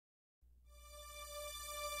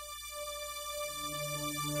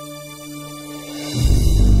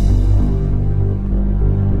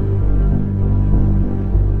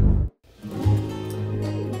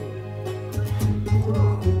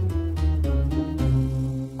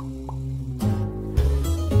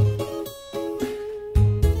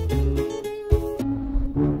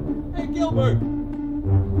Gilbert!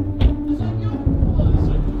 Is that you? Hold on a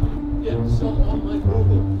second. Yeah, sell online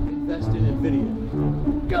Google. Invest in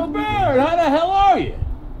NVIDIA. Gilbert, how the hell are you?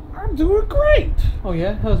 I'm doing great. Oh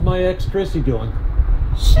yeah? How's my ex Chrissy doing?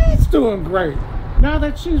 She's doing great. Now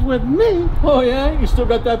that she's with me. Oh yeah? You still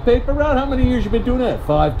got that paper out? How many years you been doing that?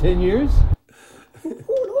 5, 10 years? Who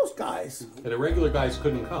are those guys? And the regular guys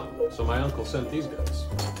couldn't come, so my uncle sent these guys.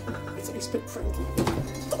 I said, I speak Frankie.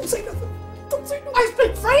 Don't say nothing. Don't say nothing. I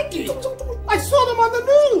speak Frankie. I saw them on the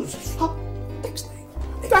news. Next thing.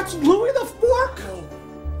 That's Louis the Fork.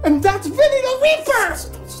 And that's Vinny the Reaper.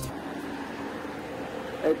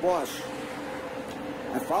 Hey, boss.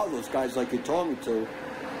 I followed those guys like you told me to.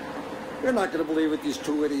 You're not going to believe what these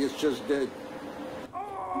two idiots just did.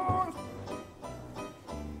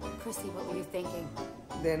 Chrissy, what were you thinking?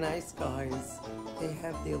 They're nice guys. They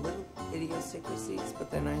have their little idiosyncrasies,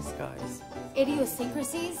 but they're nice guys.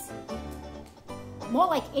 Idiosyncrasies? More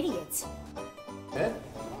like idiots. Yeah?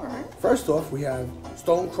 All right. First off, we have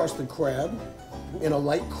stone-crusted crab in a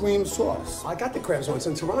light cream sauce. I got the crabs once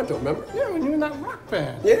in Toronto, remember? Yeah, when you were in that rock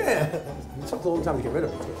band. Yeah. It took a long time to get rid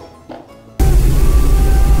of it, too.